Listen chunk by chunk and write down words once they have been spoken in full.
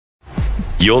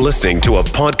You're listening to a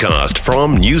podcast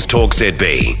from News Talk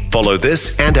ZB. Follow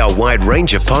this and our wide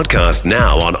range of podcasts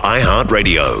now on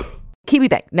iHeartRadio.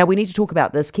 Kiwibank. Now, we need to talk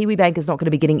about this. Kiwibank is not going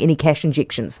to be getting any cash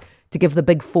injections to give the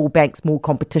big four banks more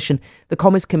competition. The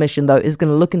Commerce Commission, though, is going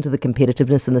to look into the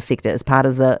competitiveness in the sector as part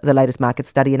of the latest market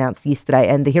study announced yesterday.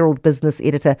 And the Herald business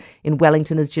editor in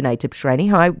Wellington is Jenee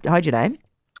Tibshraeny. Hi, Jenee.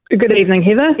 Good evening,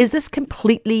 Heather. Is this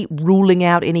completely ruling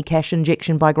out any cash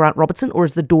injection by Grant Robertson, or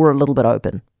is the door a little bit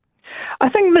open? I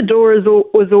think the door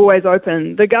was always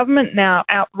open. The government now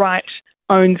outright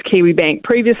owns Kiwibank.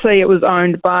 Previously, it was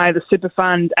owned by the super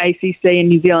fund ACC and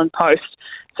New Zealand Post.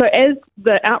 So as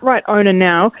the outright owner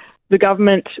now, the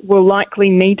government will likely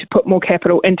need to put more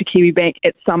capital into Kiwibank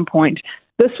at some point.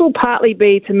 This will partly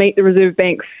be to meet the Reserve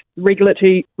Bank's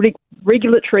regulatory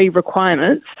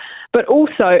requirements, but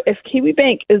also if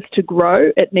Kiwibank is to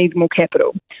grow, it needs more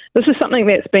capital. This is something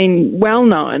that's been well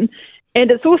known, and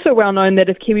it's also well known that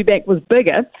if Kiwibank was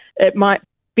bigger, it might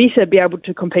better be able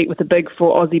to compete with the big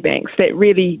four Aussie banks that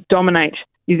really dominate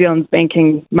New Zealand's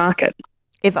banking market.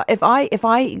 If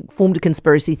I formed a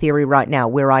conspiracy theory right now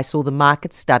where I saw the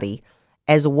market study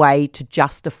as a way to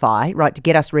justify, right, to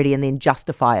get us ready and then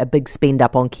justify a big spend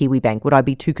up on Kiwibank, would I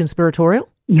be too conspiratorial?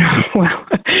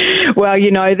 Well,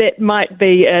 you know, that might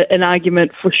be an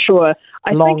argument for sure.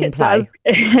 I think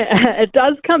it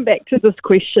does come back to this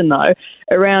question, though,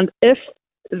 around if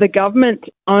the government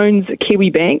owns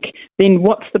Kiwibank, then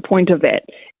what's the point of that?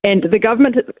 And the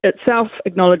government itself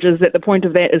acknowledges that the point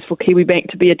of that is for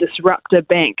Kiwibank to be a disruptor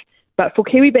bank. But for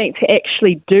Kiwibank to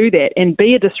actually do that and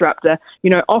be a disruptor, you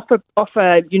know,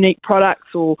 offer unique products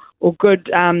or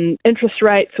good interest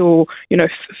rates, or, you know,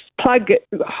 plug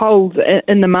holes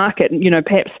in the market, you know,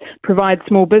 perhaps provide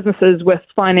small businesses with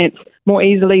finance more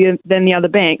easily than the other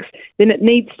banks, then it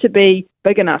needs to be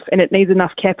big enough and it needs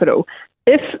enough capital.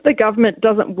 If the government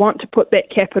doesn't want to put that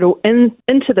capital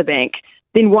into the bank,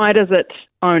 then why does it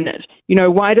own it? You know,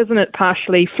 why doesn't it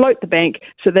partially float the bank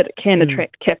so that it can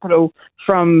attract capital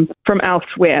from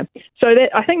elsewhere? So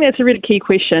I think that's a really key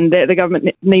question that the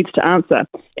government needs to answer.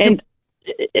 And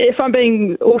if I'm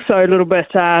being also a little bit,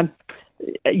 jumping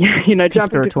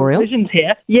to conclusions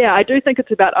here, yeah, I do think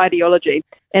it's about ideology,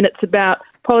 and it's about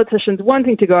politicians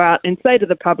wanting to go out and say to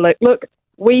the public, look,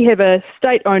 we have a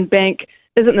state-owned bank.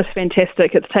 Isn't this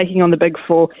fantastic? It's taking on the big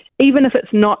four, even if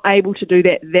it's not able to do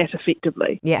that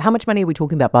effectively. Yeah, how much money are we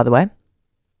talking about, by the way?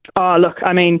 Oh, look,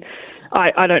 I mean,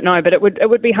 I don't know, but it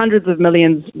would be hundreds of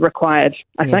millions required,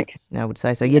 I think. I would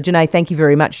say so. Yeah, Jenee, thank you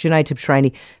very much. Jenee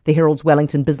Tibshraeny, the Herald's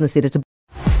Wellington business editor.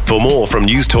 For more from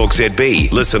News Talk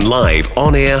ZB, listen live,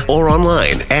 on air or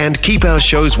online, and keep our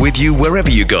shows with you wherever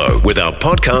you go with our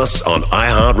podcasts on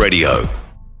iHeartRadio.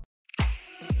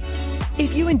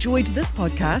 If you enjoyed this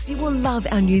podcast, you will love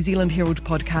our New Zealand Herald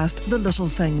podcast, The Little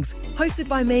Things, hosted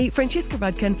by me, Francesca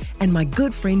Rudkin, and my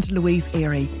good friend Louise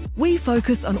Airy. We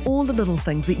focus on all the little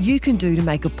things that you can do to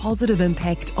make a positive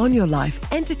impact on your life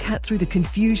and to cut through the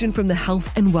confusion from the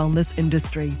health and wellness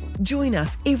industry. Join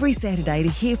us every Saturday to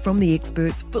hear from the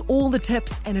experts for all the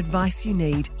tips and advice you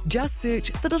need. Just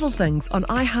search The Little Things on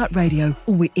iHeartRadio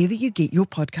or wherever you get your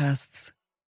podcasts.